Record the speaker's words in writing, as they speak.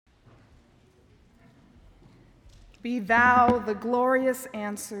Be thou the glorious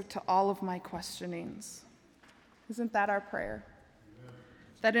answer to all of my questionings. Isn't that our prayer? Amen.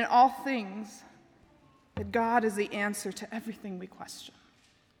 That in all things, that God is the answer to everything we question.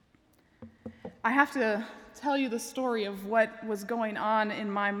 I have to tell you the story of what was going on in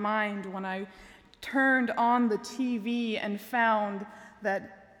my mind when I turned on the TV and found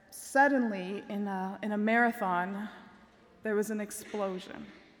that suddenly in a marathon, there was an explosion.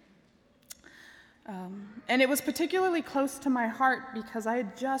 And it was particularly close to my heart because I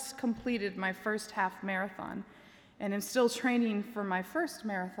had just completed my first half marathon and am still training for my first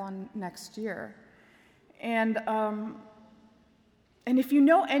marathon next year. And if you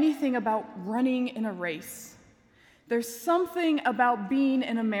know anything about running in a race, there's something about being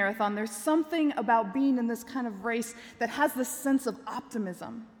in a marathon, there's something about being in this kind of race that has this sense of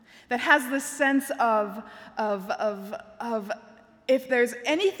optimism, that has this sense of if there's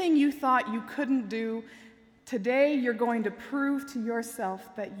anything you thought you couldn't do, today you're going to prove to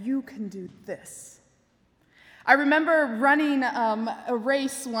yourself that you can do this. I remember running a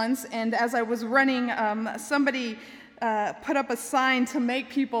race once, and as I was running, somebody put up a sign to make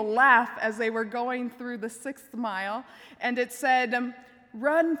people laugh as they were going through the 6th mile, and it said,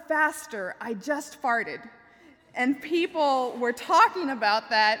 "Run faster, I just farted." And people were talking about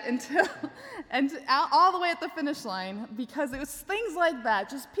that all the way at the finish line, because it was things like that,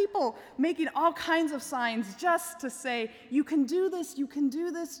 just people making all kinds of signs just to say, you can do this, you can do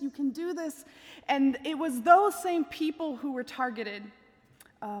this, you can do this. And it was those same people who were targeted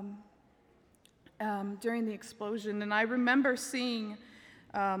during the explosion. And I remember seeing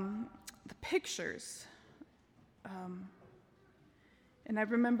the pictures, and I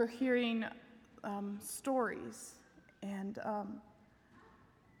remember hearing stories, and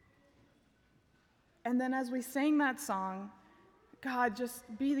then as we sang that song, God, just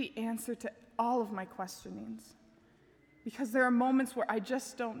be the answer to all of my questionings, because there are moments where I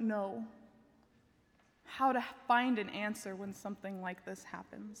just don't know how to find an answer when something like this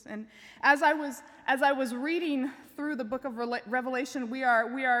happens. And as I was reading through the book of Revelation, we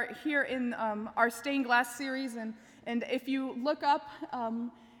are here in our stained glass series, and if you look up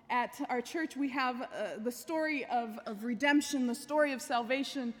at our church, we have the story of redemption, the story of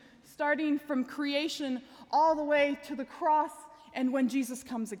salvation, starting from creation all the way to the cross and when Jesus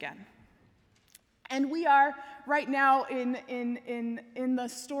comes again. And we are right now in the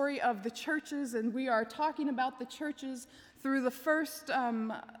story of the churches, and we are talking about the churches through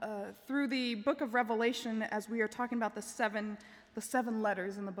through the book of Revelation, as we are talking about the seven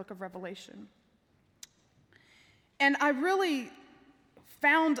letters in the book of Revelation. And I really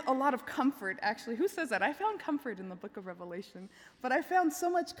found a lot of comfort, actually. Who says that? I found comfort in the book of Revelation, but I found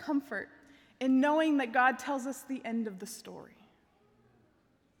so much comfort in knowing that God tells us the end of the story.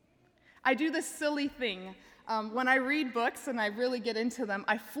 I do this silly thing. When I read books and I really get into them,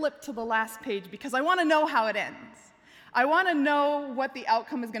 I flip to the last page because I want to know how it ends. I want to know what the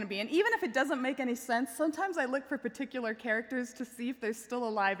outcome is going to be. And even if it doesn't make any sense, sometimes I look for particular characters to see if they're still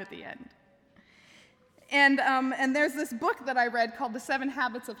alive at the end. And there's this book that I read called The 7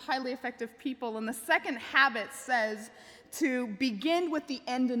 Habits of Highly Effective People, and the second habit says to begin with the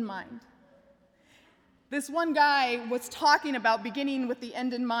end in mind. This one guy was talking about beginning with the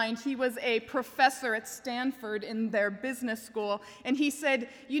end in mind. He was a professor at Stanford in their business school, and he said,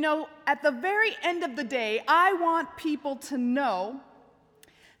 you know, at the very end of the day, I want people to know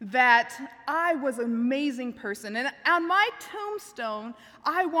that I was an amazing person. And on my tombstone,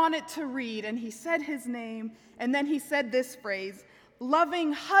 I want it to read, and he said his name, and then he said this phrase,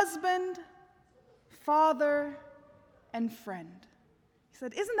 loving husband, father, and friend. He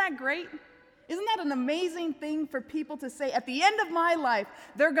said, isn't that great? Isn't that an amazing thing for people to say? At the end of my life,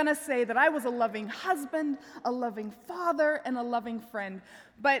 they're going to say that I was a loving husband, a loving father, and a loving friend.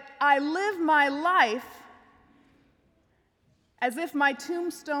 But I live my life as if my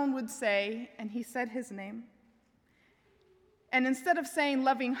tombstone would say, and he said his name. And instead of saying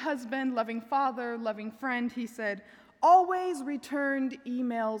loving husband, loving father, loving friend, he said, always returned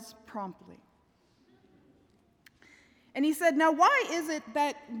emails promptly. And he said, now why is it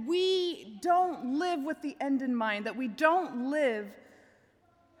that we don't live with the end in mind, that we don't live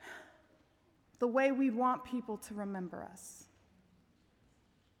the way we want people to remember us?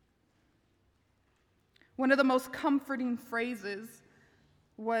 One of the most comforting phrases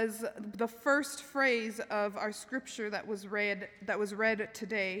was the first phrase of our scripture that was read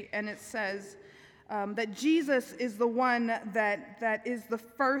today, and it says that Jesus is the one that is the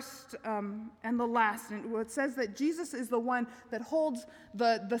first and the last. And it says that Jesus is the one that holds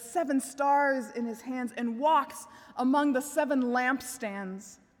the 7 stars in his hands and walks among the 7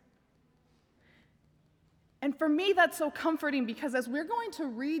 lampstands. And for me, that's so comforting because as we're going to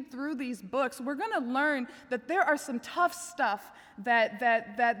read through these books, we're going to learn that there are some tough stuff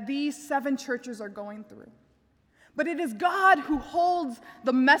that these 7 churches are going through. But it is God who holds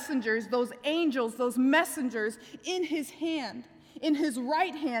the messengers, those angels, those messengers in his hand, in his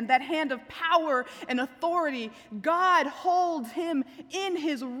right hand, that hand of power and authority. God holds him in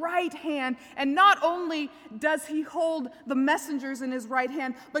his right hand. And not only does he hold the messengers in his right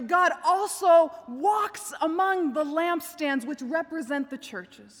hand, but God also walks among the lampstands which represent the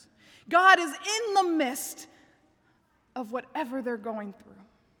churches. God is in the midst of whatever they're going through.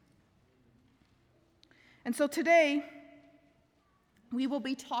 And so today, we will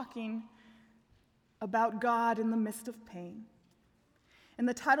be talking about God in the midst of pain. And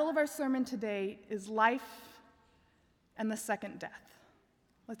the title of our sermon today is Life and the Second Death.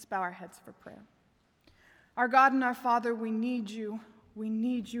 Let's bow our heads for prayer. Our God and our Father, we need you. We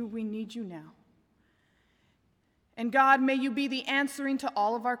need you. We need you now. And God, may you be the answering to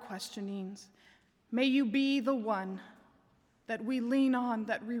all of our questionings. May you be the one that we lean on,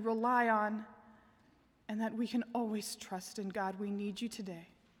 that we rely on, and that we can always trust in. God, we need you today.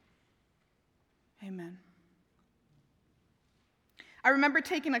 Amen. I remember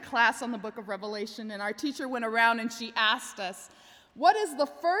taking a class on the book of Revelation, and our teacher went around and she asked us, what is the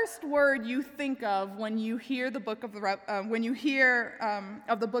first word you think of when you hear of the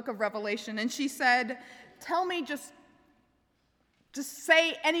book of Revelation? And she said, tell me, just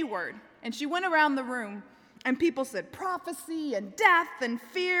say any word. And she went around the room, and people said prophecy and death and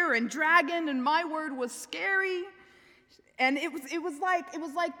fear and dragon, and my word was scary. And it was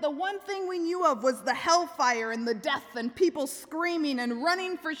like the one thing we knew of was the hellfire and the death and people screaming and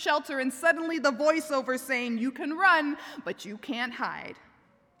running for shelter, and suddenly the voiceover saying, you can run, but you can't hide.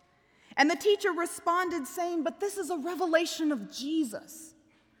 And the teacher responded saying, but this is a revelation of Jesus.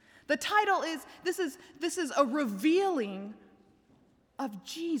 The title is, this is a revealing of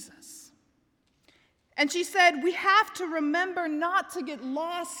Jesus. And she said, we have to remember not to get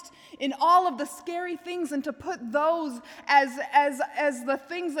lost in all of the scary things and to put those as the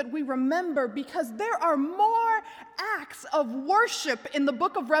things that we remember, because there are more acts of worship in the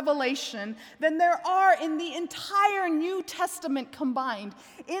book of Revelation than there are in the entire New Testament combined.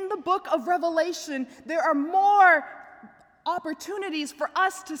 In the book of Revelation, there are more opportunities for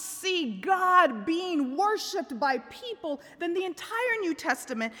us to see God being worshiped by people than the entire New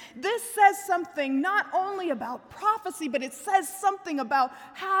Testament. This says something not only about prophecy, but it says something about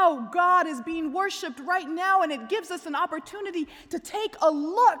how God is being worshiped right now, and it gives us an opportunity to take a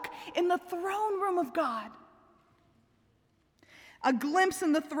look in the throne room of God. A glimpse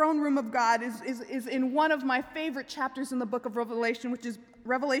in the throne room of God is in one of my favorite chapters in the book of Revelation, which is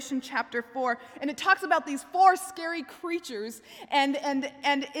Revelation chapter 4. And it talks about these 4 scary creatures. And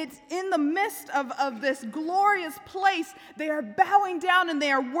it's in the midst of this glorious place, they are bowing down and they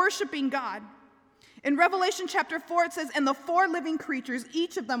are worshiping God. In Revelation chapter 4, it says, and the 4 living creatures,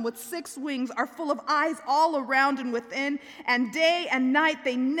 each of them with 6 wings, are full of eyes all around and within, and day and night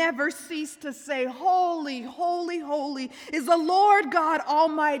they never cease to say, holy, holy, holy is the Lord God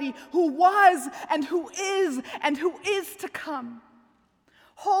Almighty, who was and who is to come.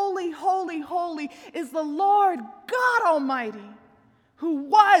 Holy, holy, holy is the Lord God Almighty, who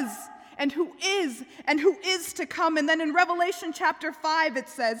was and who is to come. And then in Revelation chapter 5 it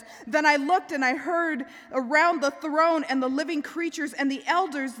says, then I looked and I heard around the throne and the living creatures and the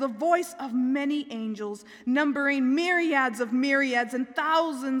elders the voice of many angels, numbering myriads of myriads and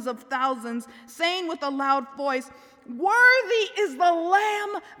thousands of thousands, saying with a loud voice, worthy is the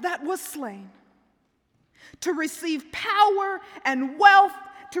Lamb that was slain to receive power and wealth,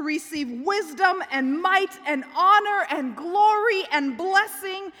 to receive wisdom and might and honor and glory and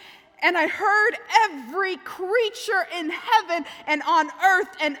blessing. And I heard every creature in heaven and on earth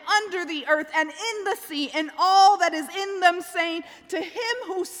and under the earth and in the sea and all that is in them saying, to him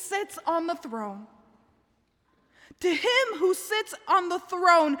who sits on the throne, to him who sits on the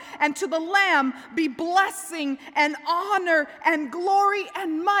throne and to the Lamb be blessing and honor and glory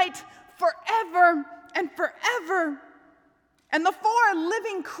and might forever and forever. And the 4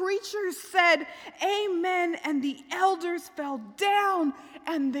 living creatures said, amen, and the elders fell down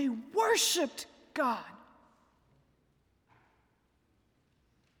and they worshiped God.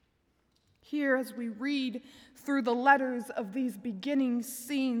 Here, as we read through the letters of these beginning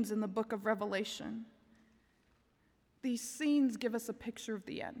scenes in the book of Revelation, these scenes give us a picture of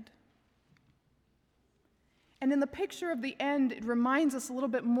the end. And in the picture of the end, it reminds us a little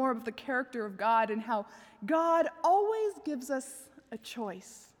bit more of the character of God and how God always gives us a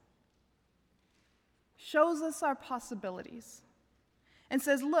choice, shows us our possibilities, and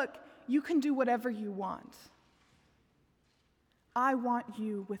says, look, you can do whatever you want. I want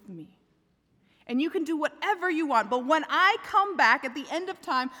you with me. And you can do whatever you want. But when I come back at the end of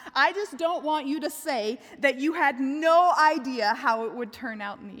time, I just don't want you to say that you had no idea how it would turn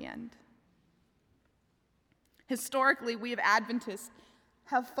out in the end. Historically, we as Adventists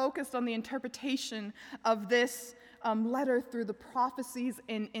have focused on the interpretation of this letter through the prophecies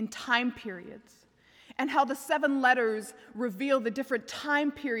in time periods, and how the 7 letters reveal the different time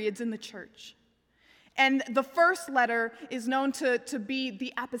periods in the church. And the first letter is known to be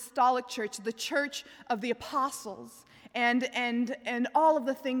the apostolic church, the church of the apostles, and all of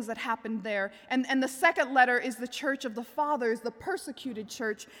the things that happened there. And the second letter is the church of the fathers, the persecuted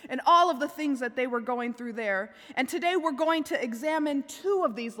church, and all of the things that they were going through there. And today we're going to examine 2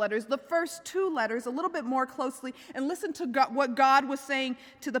 of these letters, the first 2 letters, a little bit more closely, and listen to what God was saying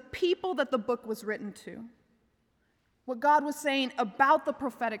to the people that the book was written to. What God was saying about the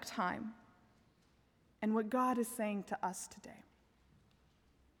prophetic time. And what God is saying to us today.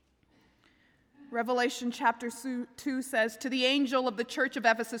 Revelation chapter 2 says, "To the angel of the church of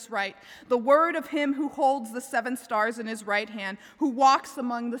Ephesus write, the word of him who holds the 7 stars in his right hand, who walks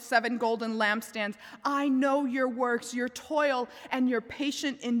among the 7 golden lampstands. I know your works, your toil, and your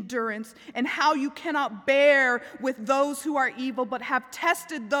patient endurance, and how you cannot bear with those who are evil, but have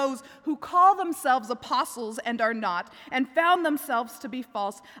tested those who call themselves apostles and are not, and found themselves to be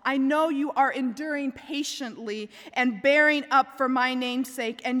false. I know you are enduring patiently and bearing up for my name's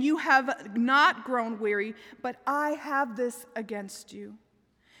sake, and you have not grown weary, but I have this against you,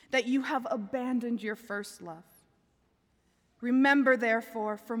 that you have abandoned your first love. Remember,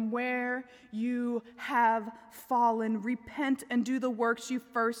 therefore, from where you have fallen, repent and do the works you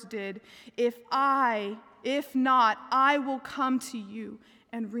first did. If not, I will come to you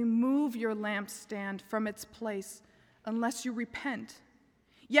and remove your lampstand from its place unless you repent.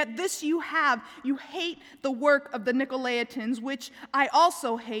 Yet this you have, you hate the work of the Nicolaitans, which I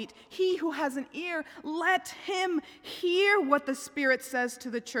also hate. He who has an ear, let him hear what the Spirit says to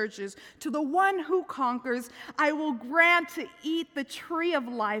the churches. To the one who conquers, I will grant to eat the tree of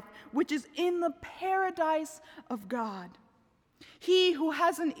life, which is in the paradise of God. He who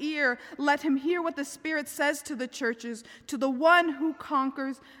has an ear, let him hear what the Spirit says to the churches. To the one who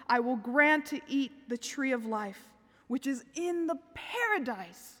conquers, I will grant to eat the tree of life, which is in the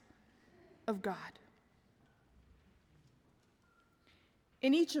paradise of God."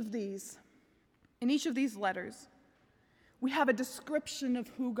 In each of these letters, we have a description of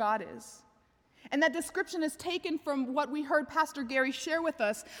who God is. And that description is taken from what we heard Pastor Gary share with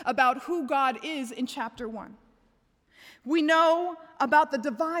us about who God is in chapter 1. We know about the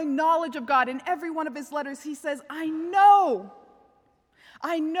divine knowledge of God. In every one of his letters, he says, I know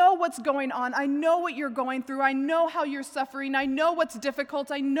what's going on. I know what you're going through. I know how you're suffering. I know what's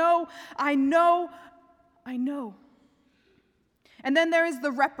difficult. I know. And then there is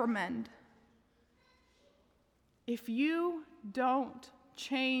the reprimand. If you don't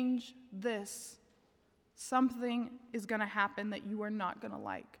change this, something is going to happen that you are not going to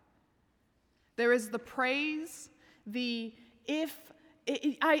like. There is the praise,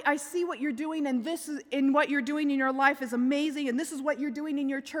 I see what you're doing, and this is in what you're doing in your life is amazing, and this is what you're doing in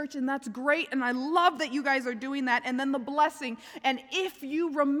your church, and that's great, and I love that you guys are doing that. And then the blessing, and if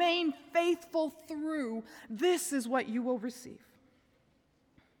you remain faithful through, this is what you will receive.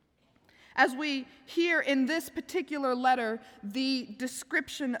 As we hear in this particular letter, the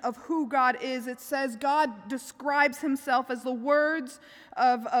description of who God is, it says God describes himself as the words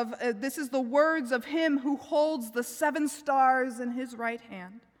this is the words of him who holds the 7 stars in his right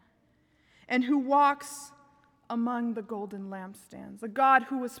hand and who walks among the golden lampstands. A God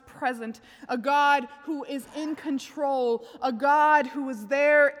who is present, a God who is in control, a God who is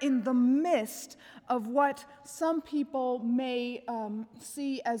there in the midst of what some people may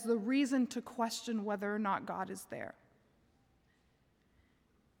see as the reason to question whether or not God is there.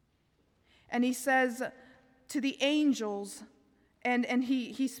 And he says to the angels, and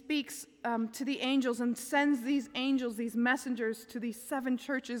he speaks to the angels and sends these angels, these messengers to these 7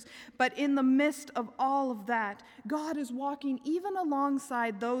 churches. But in the midst of all of that, God is walking even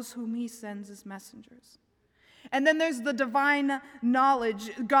alongside those whom he sends as messengers. And then there's the divine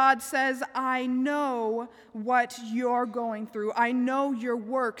knowledge. God says, I know what you're going through. I know your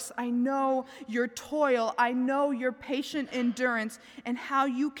works. I know your toil. I know your patient endurance and how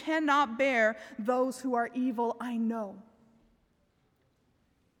you cannot bear those who are evil. I know.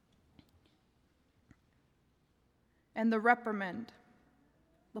 And the reprimand,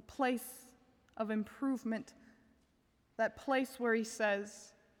 the place of improvement, that place where he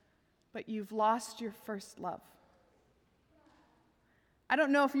says, but you've lost your first love. I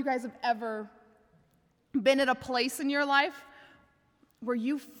don't know if you guys have ever been at a place in your life where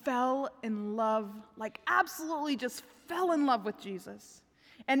you fell in love, like absolutely just fell in love with Jesus.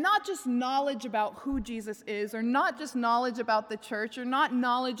 And not just knowledge about who Jesus is, or not just knowledge about the church, or not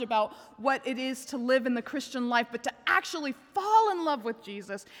knowledge about what it is to live in the Christian life, but to actually fall in love with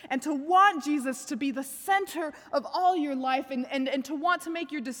Jesus and to want Jesus to be the center of all your life and to want to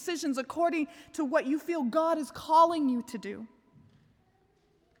make your decisions according to what you feel God is calling you to do.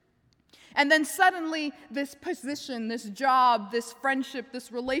 And then suddenly this position, this job, this friendship,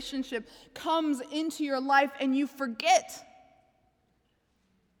 this relationship comes into your life and you forget.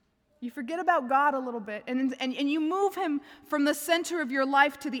 You forget about God a little bit, and you move him from the center of your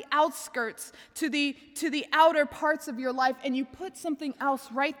life to the outskirts, to the outer parts of your life, and you put something else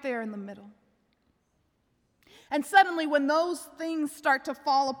right there in the middle. And suddenly when those things start to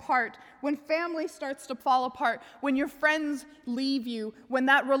fall apart, when family starts to fall apart, when your friends leave you, when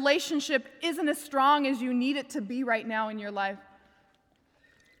that relationship isn't as strong as you need it to be right now in your life,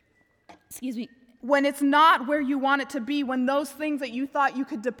 when it's not where you want it to be, when those things that you thought you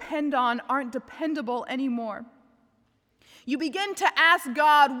could depend on aren't dependable anymore, you begin to ask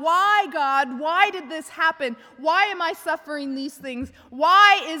God, why did this happen? Why am I suffering these things?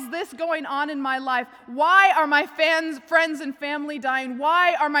 Why is this going on in my life? Why are my friends and family dying?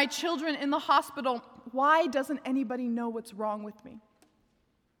 Why are my children in the hospital? Why doesn't anybody know what's wrong with me?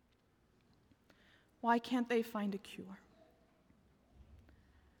 Why can't they find a cure?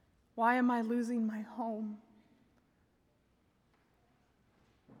 Why am I losing my home?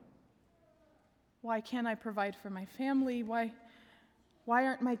 Why can't I provide for my family? Why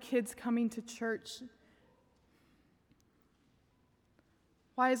aren't my kids coming to church?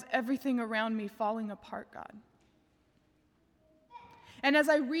 Why is everything around me falling apart, God? And as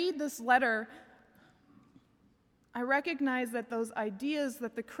I read this letter, I recognize that those ideas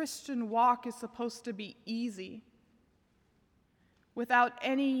that the Christian walk is supposed to be easy, without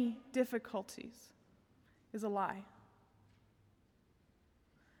any difficulties, is a lie.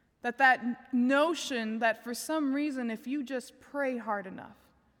 That notion that for some reason, if you just pray hard enough,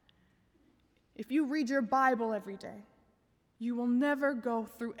 if you read your Bible every day, you will never go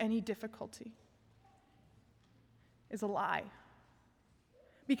through any difficulty, is a lie.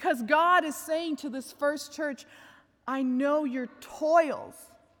 Because God is saying to this first church, I know your toils,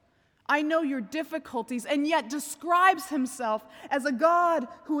 I know your difficulties, and yet describes himself as a God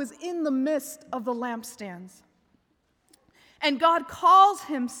who is in the midst of the lampstands. And God calls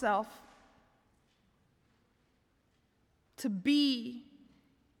himself to be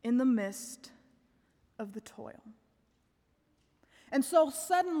in the midst of the toil. And so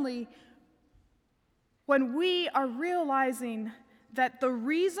suddenly, when we are realizing that the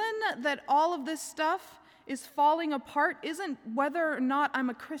reason that all of this stuff is falling apart isn't whether or not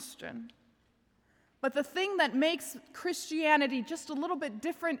I'm a Christian, but the thing that makes Christianity just a little bit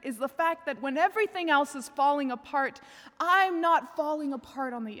different is the fact that when everything else is falling apart, I'm not falling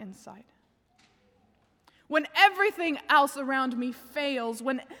apart on the inside. When everything else around me fails,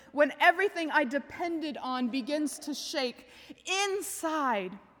 when everything I depended on begins to shake,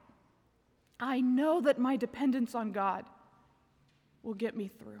 inside, I know that my dependence on God will get me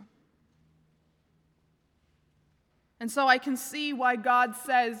through. And so I can see why God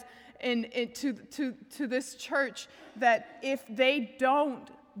says to this church that if they don't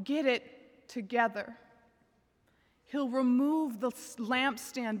get it together, he'll remove the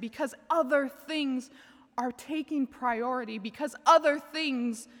lampstand because other things are taking priority, because other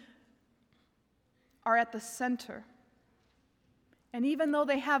things are at the center. And even though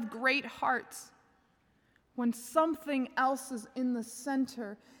they have great hearts, when something else is in the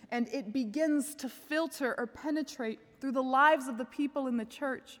center and it begins to filter or penetrate through the lives of the people in the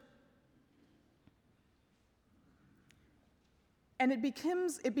church, and it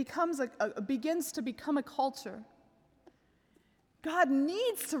begins to become a culture, God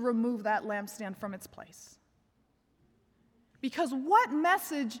needs to remove that lampstand from its place. Because what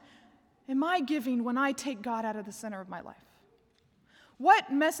message am I giving when I take God out of the center of my life?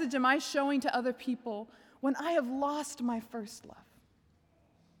 What message am I showing to other people when I have lost my first love?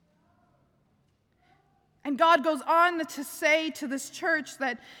 And God goes on to say to this church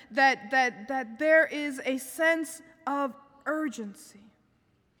that there is a sense of urgency.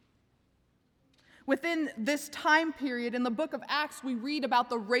 Within this time period, in the book of Acts, we read about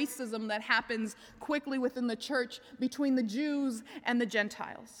the racism that happens quickly within the church between the Jews and the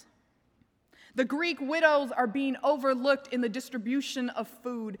Gentiles. The Greek widows are being overlooked in the distribution of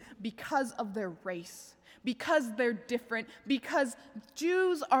food because of their race, because they're different, because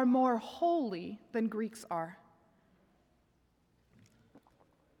Jews are more holy than Greeks are.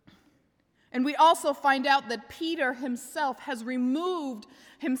 And we also find out that Peter himself has removed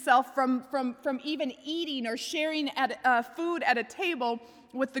himself from even eating or sharing food at a table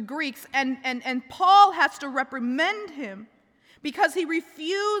with the Greeks. And Paul has to reprimand him because he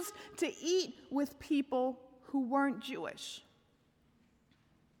refused to eat with people who weren't Jewish.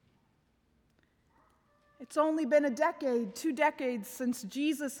 It's only been a decade, 2 decades since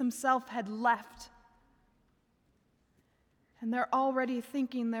Jesus himself had left. And they're already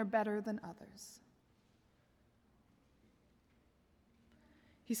thinking they're better than others.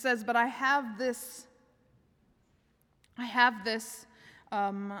 He says, but you have this,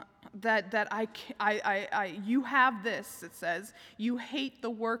 it says, you hate the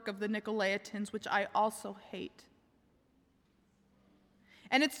work of the Nicolaitans, which I also hate.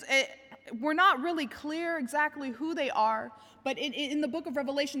 And we're not really clear exactly who they are, but in the book of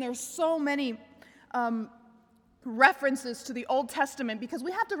Revelation, there are so many references to the Old Testament, because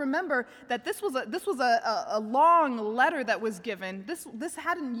we have to remember that this was a long letter that was given. This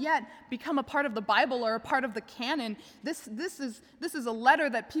hadn't yet become a part of the Bible or a part of the canon. This is a letter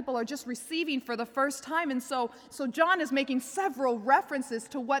that people are just receiving for the first time, and so John is making several references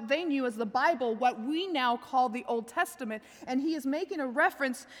to what they knew as the Bible, what we now call the Old Testament, and he is making a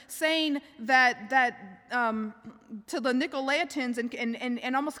reference saying that to the Nicolaitans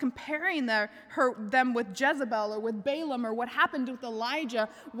and almost comparing them with Jezebel or with Balaam or what happened with Elijah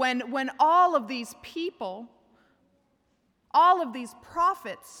when all of these people, all of these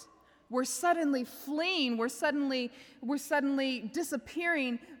prophets were suddenly fleeing, were suddenly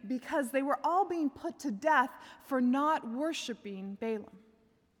disappearing because they were all being put to death for not worshiping Balaam.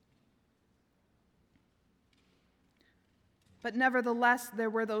 But nevertheless, there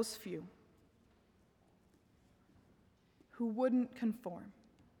were those few who wouldn't conform.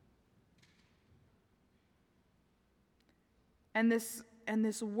 And this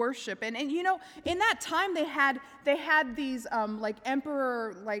worship, and you know, in that time they had these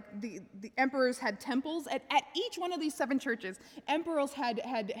the emperors had temples at each one of these 7 churches. Emperors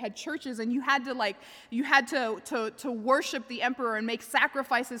had churches, and you had to worship the emperor and make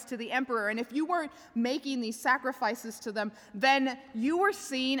sacrifices to the emperor. And if you weren't making these sacrifices to them, then you were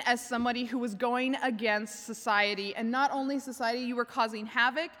seen as somebody who was going against society, and not only society, you were causing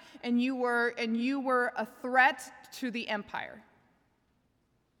havoc, and you were a threat to the empire.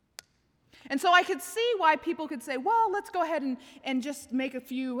 And so I could see why people could say, well, let's go ahead and just make a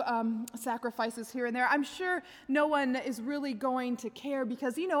few sacrifices here and there. I'm sure no one is really going to care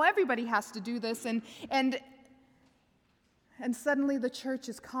because, you know, everybody has to do this. And suddenly the church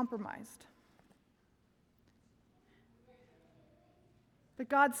is compromised. But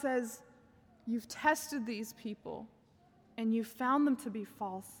God says, you've tested these people and you've found them to be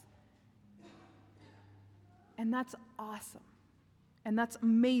false. And that's awesome. And that's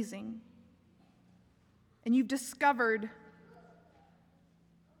amazing. And you've discovered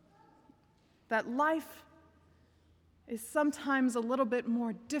that life is sometimes a little bit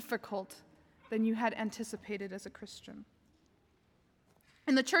more difficult than you had anticipated as a Christian.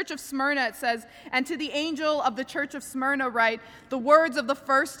 In the church of Smyrna, it says, and to the angel of the church of Smyrna write, the words of the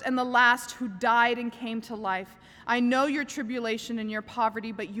first and the last who died and came to life. I know your tribulation and your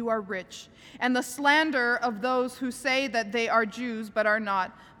poverty, but you are rich. And the slander of those who say that they are Jews, but are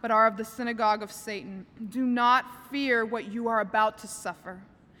not, but are of the synagogue of Satan. Do not fear what you are about to suffer.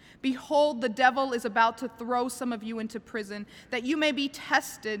 Behold, the devil is about to throw some of you into prison, that you may be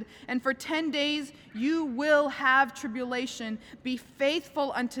tested, and for 10 days you will have tribulation. Be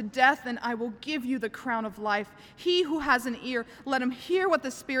faithful unto death, and I will give you the crown of life. He who has an ear, let him hear what the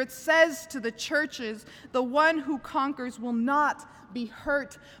Spirit says to the churches. The one who conquers will not be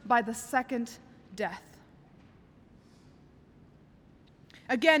hurt by the second death.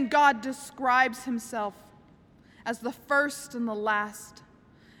 Again, God describes himself as the first and the last,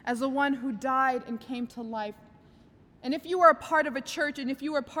 as the one who died and came to life. And if you are a part of a church, and if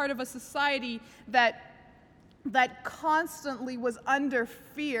you are part of a society that constantly was under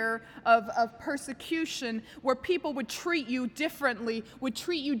fear of persecution, where people would treat you differently, would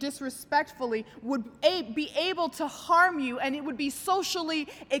treat you disrespectfully, would be able to harm you, and it would be socially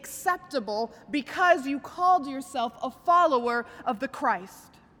acceptable because you called yourself a follower of the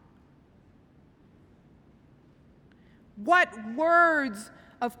Christ. What words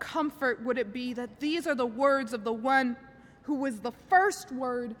of comfort would it be that these are the words of the one who was the first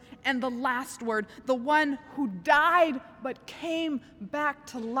word and the last word, the one who died but came back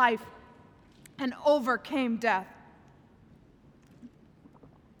to life and overcame death.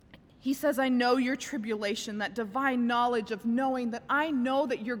 He says, I know your tribulation, that divine knowledge of knowing that I know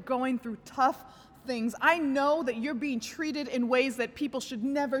that you're going through tough things. I know that you're being treated in ways that people should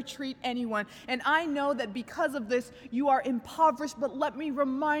never treat anyone. And I know that because of this, you are impoverished. But let me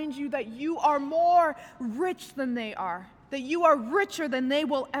remind you that you are more rich than they are, that you are richer than they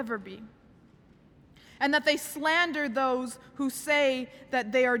will ever be. And that they slander those who say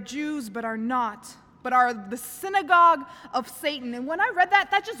that they are Jews but are not, but are the synagogue of Satan. And when I read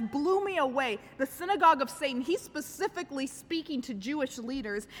that, that just blew me away. The synagogue of Satan. He's specifically speaking to Jewish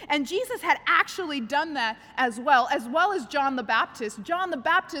leaders. And Jesus had actually done that as well as John the Baptist. John the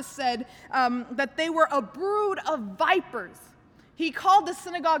Baptist said that they were a brood of vipers. He called the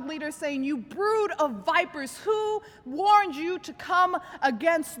synagogue leaders saying, "You brood of vipers, who warned you to come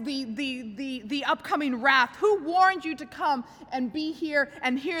against the upcoming wrath? Who warned you to come and be here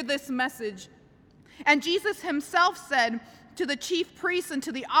and hear this message?" And Jesus himself said to the chief priests and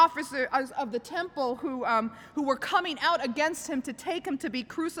to the officers of the temple who were coming out against him to take him to be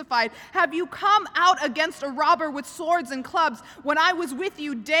crucified, "Have you come out against a robber with swords and clubs when I was with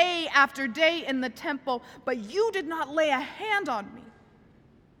you day after day in the temple, but you did not lay a hand on me?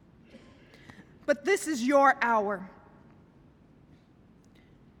 But this is your hour.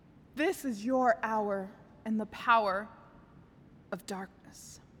 This is your hour and the power of darkness."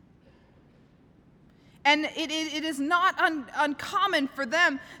 And it is not uncommon for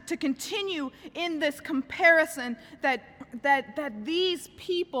them to continue in this comparison that these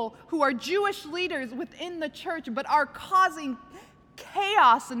people who are Jewish leaders within the church but are causing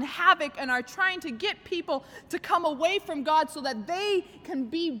chaos and havoc and are trying to get people to come away from God so that they can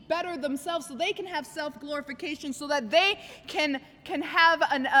be better themselves, so they can have self-glorification, so that they can have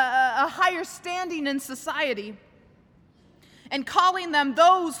a higher standing in society, and calling them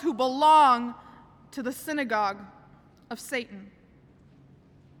those who belong to the synagogue of Satan.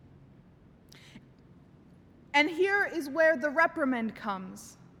 And here is where the reprimand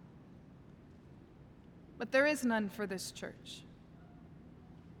comes. But there is none for this church.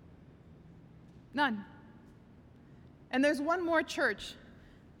 None. And there's one more church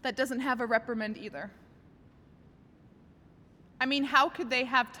that doesn't have a reprimand either. I mean, how could they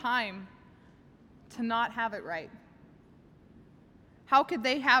have time to not have it right? How could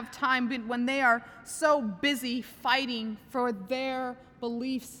they have time when they are so busy fighting for their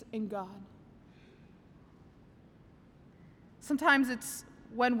beliefs in God? Sometimes it's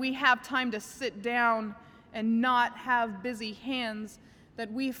when we have time to sit down and not have busy hands that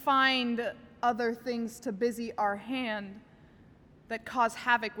we find other things to busy our hand that cause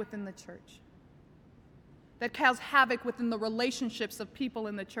havoc within the church, that cause havoc within the relationships of people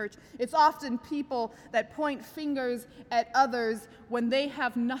in the church. It's often people that point fingers at others when they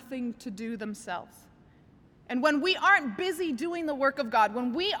have nothing to do themselves. And when we aren't busy doing the work of God,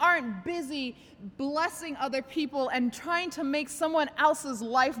 when we aren't busy blessing other people and trying to make someone else's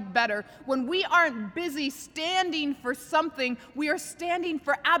life better, when we aren't busy standing for something, we are standing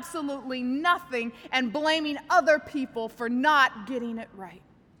for absolutely nothing and blaming other people for not getting it right.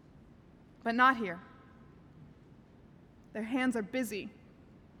 But not here. Their hands are busy.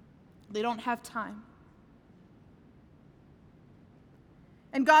 They don't have time.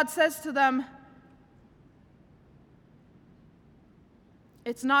 And God says to them,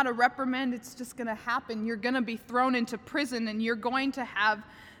 it's not a reprimand, it's just going to happen. You're going to be thrown into prison and you're going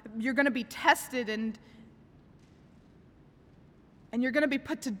to be tested and you're going to be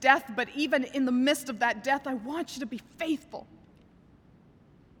put to death. But even in the midst of that death, I want you to be faithful.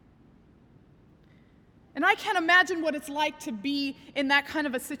 And I can't imagine what it's like to be in that kind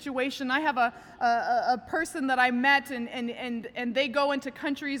of a situation. I have a person that I met, and they go into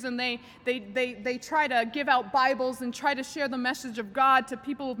countries and they try to give out Bibles and try to share the message of God to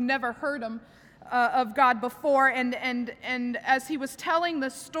people who've never heard of God before. And as he was telling the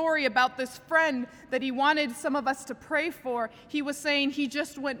story about this friend that he wanted some of us to pray for, he was saying he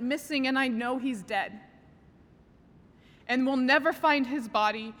just went missing and I know he's dead. And we'll never find his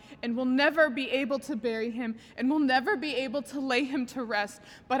body, and we'll never be able to bury him, and we'll never be able to lay him to rest.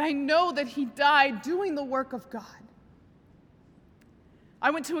 But I know that he died doing the work of God.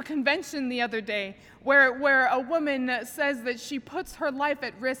 I went to a convention the other day where a woman says that she puts her life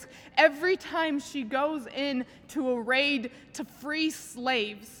at risk every time she goes in to a raid to free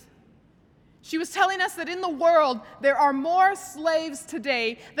slaves. She was telling us that in the world, there are more slaves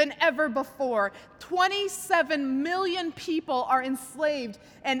today than ever before. 27 million people are enslaved,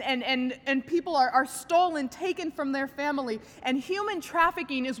 and people are stolen, taken from their family. And human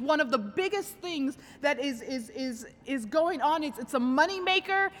trafficking is one of the biggest things that is going on. It's a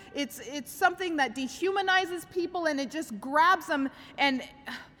moneymaker. It's something that dehumanizes people, and it just grabs them. And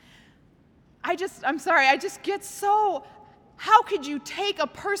I just get so How could you take a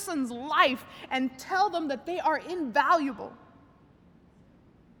person's life and tell them that they are invaluable?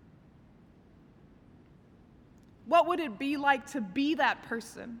 What would it be like to be that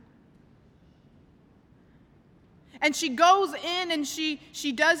person? And she goes in and she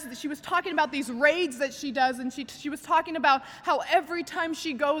was talking about these raids that she does, and she was talking about how every time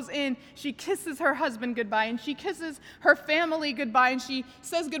she goes in, she kisses her husband goodbye, and she kisses her family goodbye, and she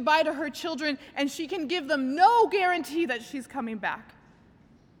says goodbye to her children, and she can give them no guarantee that she's coming back.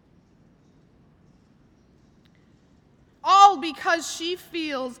 All because she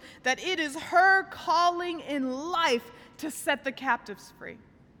feels that it is her calling in life to set the captives free.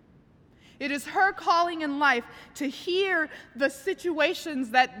 It is her calling in life to hear the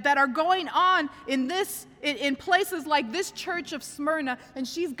situations that are going on in places like this church of Smyrna, and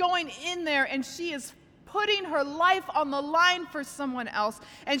she's going in there and she is putting her life on the line for someone else,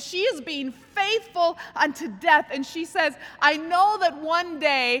 and she is being faithful unto death. And she says, I know that one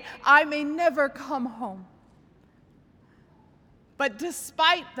day I may never come home. But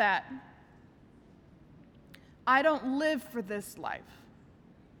despite that, I don't live for this life.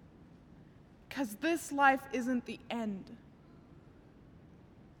 Because this life isn't the end.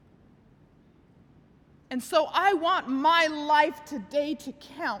 And so I want my life today to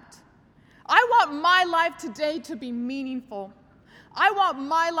count. I want my life today to be meaningful. I want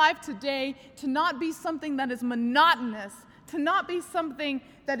my life today to not be something that is monotonous, to not be something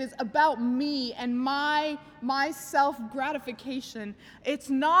that is about me and my self-gratification. It's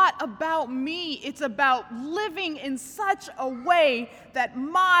not about me. It's about living in such a way that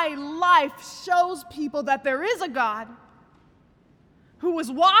my life shows people that there is a God who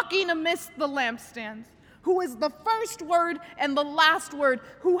is walking amidst the lampstands, who is the first word and the last word,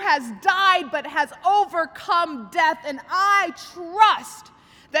 who has died but has overcome death. And I trust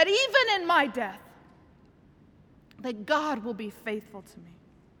that even in my death, that God will be faithful to me.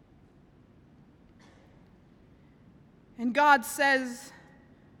 And God says,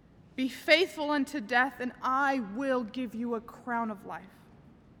 be faithful unto death, and I will give you a crown of life.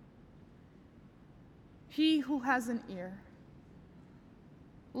 He who has an ear,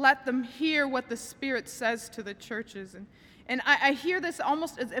 let them hear what the Spirit says to the churches. And I hear this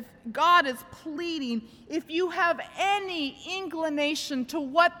almost as if God is pleading, if you have any inclination to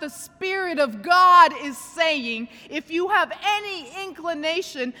what the Spirit of God is saying, if you have any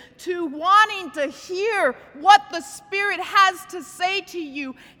inclination to wanting to hear what the Spirit has to say to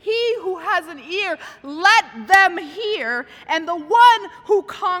you, he who has an ear, let them hear. And the one who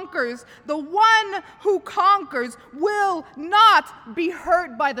conquers will not be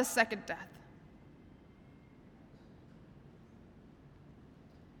hurt by the second death.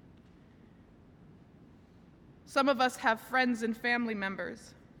 Some of us have friends and family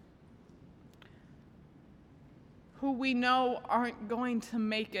members who we know aren't going to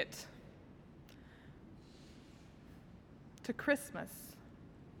make it to Christmas.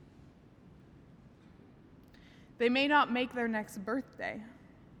 They may not make their next birthday.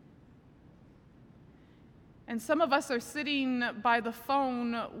 And some of us are sitting by the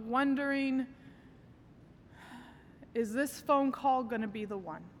phone wondering, is this phone call going to be the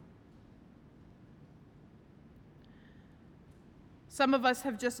one? Some of us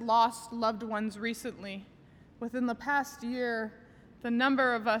have just lost loved ones recently. Within the past year, the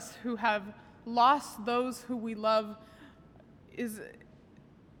number of us who have lost those who we love is...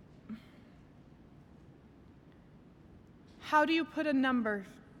 How do you put a number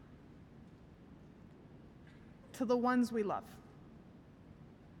to the ones we love?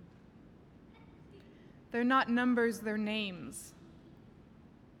 They're not numbers, they're names.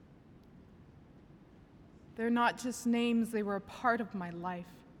 They're not just names, they were a part of my life.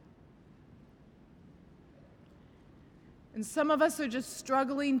 And some of us are just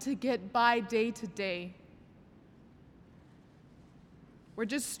struggling to get by day to day. We're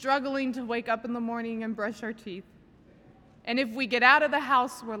just struggling to wake up in the morning and brush our teeth. And if we get out of the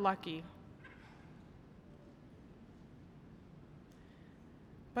house, we're lucky.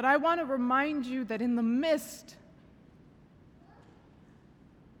 But I want to remind you that in the midst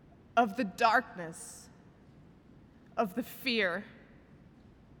of the darkness, of the fear,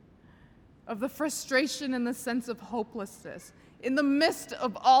 of the frustration and the sense of hopelessness, in the midst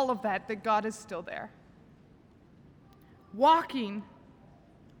of all of that, that God is still there. Walking,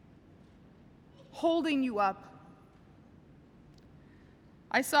 holding you up.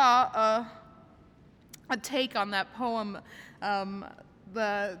 I saw a take on that poem,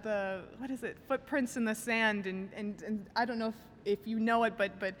 what is it, Footprints in the Sand, and I don't know if you know it,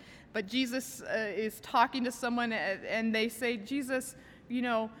 but Jesus is talking to someone, and they say, Jesus,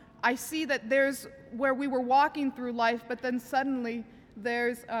 I see that there's where we were walking through life, but then suddenly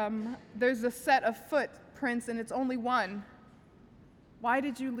there's a set of footprints and it's only one. Why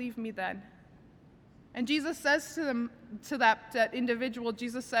did you leave me then? And Jesus says to that individual,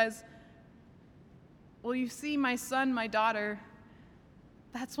 Jesus says, well, you see, my son, my daughter,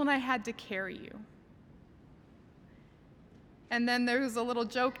 that's when I had to carry you. And then there's a little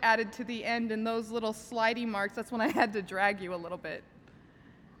joke added to the end, and those little slidey marks, that's when I had to drag you a little bit.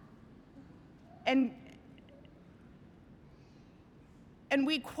 And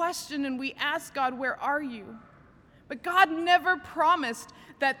we question and we ask God, where are you? But God never promised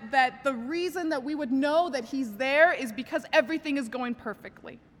that the reason that we would know that he's there is because everything is going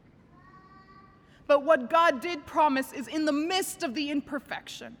perfectly. But what God did promise is in the midst of the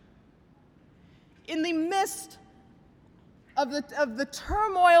imperfection, in the midst of the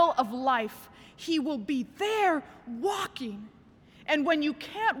turmoil of life, he will be there walking. And when you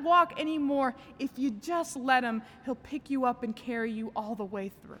can't walk anymore, if you just let him, he'll pick you up and carry you all the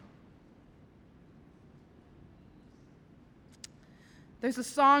way through. There's a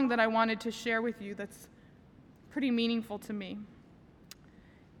song that I wanted to share with you that's pretty meaningful to me.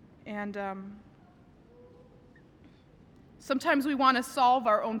 And sometimes we want to solve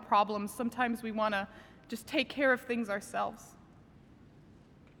our own problems. Sometimes we want to just take care of things ourselves.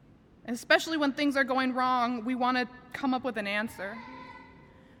 And especially when things are going wrong, we want to come up with an answer.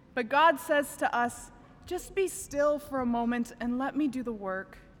 But God says to us, just be still for a moment and let me do the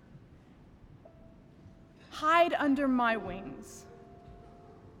work. Hide under my wings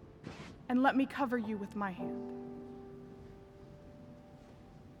and let me cover you with my hand.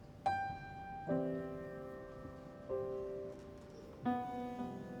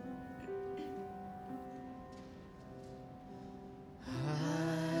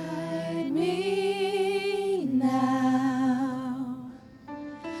 Hide me now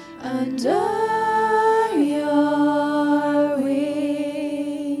under your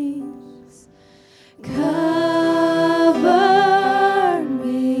wings. Cover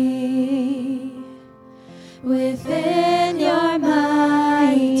me within your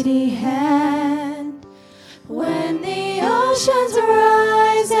mighty hand. When the oceans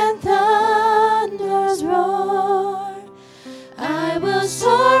rise and thunders roar, I will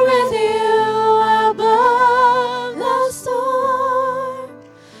soar with you above the storm.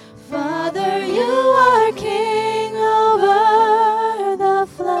 Father, you are king over the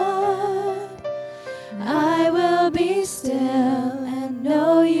flood. I will be still and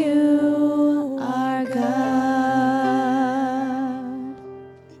know you are God.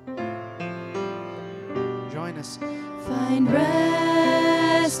 Join us. Find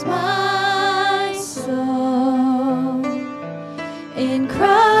rest, my soul, in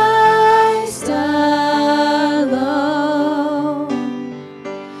Christ alone.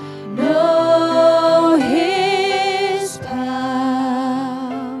 Know his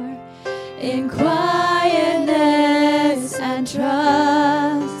power in quietness and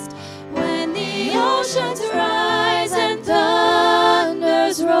trust. When the oceans rise and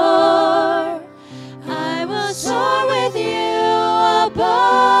thunders roar, I will soar with you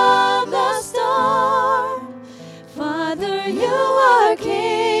above the storm. Father, you are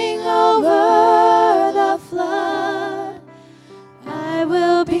king over the flood. I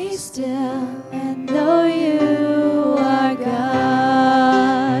will be still and know you are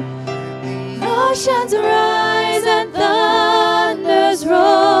God. Oceans rise and thunders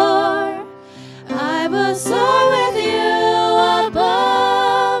roar, I will soar with you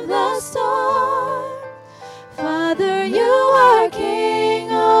above the storm. Father, you are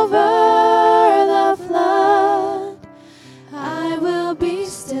king over the flood. I will be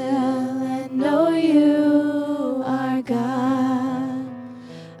still and know you are God.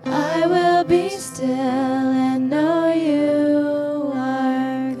 I will be still and know you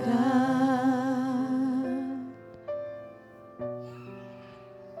are God.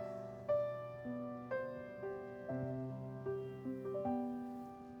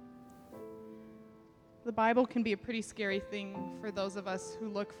 The Bible can be a pretty scary thing for those of us who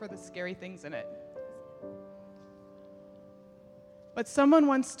look for the scary things in it. But someone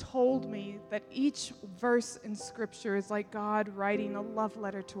once told me that each verse in Scripture is like God writing a love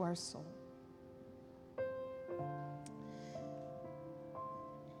letter to our soul.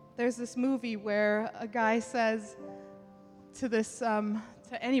 There's this movie where a guy says to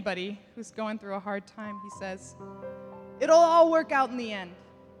anybody who's going through a hard time, he says, "It'll all work out in the end.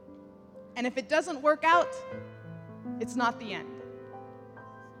 And if it doesn't work out, it's not the end."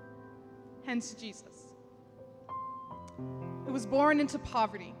 Hence Jesus. He was born into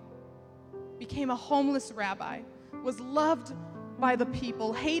poverty, became a homeless rabbi, was loved by the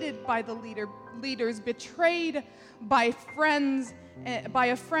people, hated by the leaders, betrayed by friends, by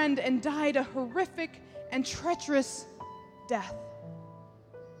a friend, and died a horrific and treacherous death.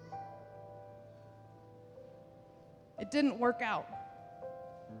 It didn't work out.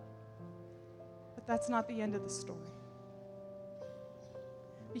 But that's not the end of the story.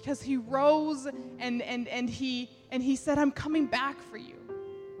 Because he rose and he said, I'm coming back for you.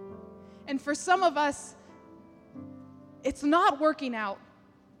 And for some of us, it's not working out.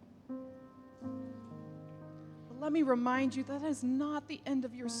 But let me remind you that is not the end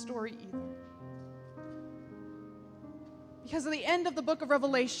of your story either. Because at the end of the book of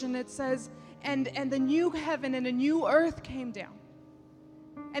Revelation, it says, and the new heaven and a new earth came down.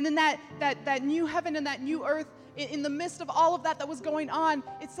 And then that new heaven and that new earth, in the midst of all of that was going on,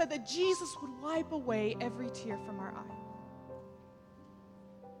 it said that Jesus would wipe away every tear from our eye.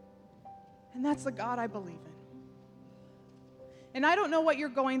 And that's the God I believe in. And I don't know what you're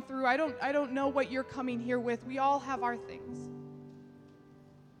going through. I don't know what you're coming here with. We all have our things.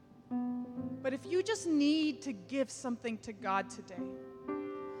 But if you just need to give something to God today,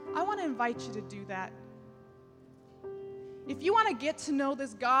 I want to invite you to do that. If you want to get to know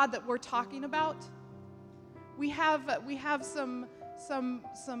this God that we're talking about, we have some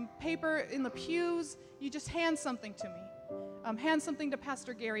paper in the pews. You just hand something to me. Hand something to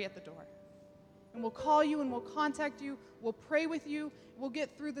Pastor Gary at the door. And we'll call you and we'll contact you. We'll pray with you. We'll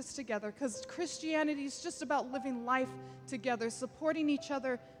get through this together, because Christianity is just about living life together, supporting each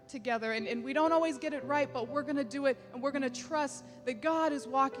other together. And we don't always get it right, but we're going to do it, and we're going to trust that God is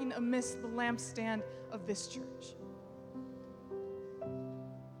walking amidst the lampstand of this church.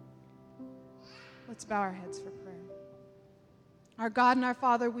 Let's bow our heads for prayer. Our God and our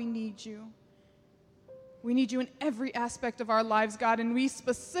Father, we need you. We need you in every aspect of our lives, God, and we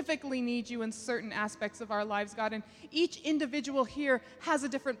specifically need you in certain aspects of our lives, God. And each individual here has a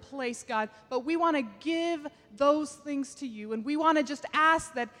different place, God, but we want to give those things to you, and we want to just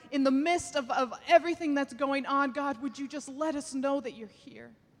ask that in the midst of everything that's going on, God, would you just let us know that you're here?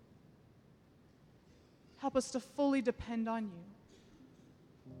 Help us to fully depend on you.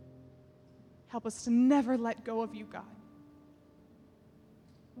 Help us to never let go of you, God.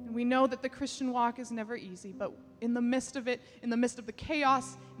 And we know that the Christian walk is never easy, but in the midst of it, in the midst of the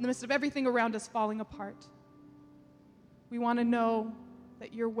chaos, in the midst of everything around us falling apart, we want to know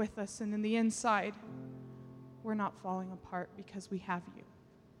that you're with us, and in the inside, we're not falling apart because we have you.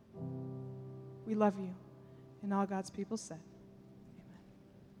 We love you. And all God's people said.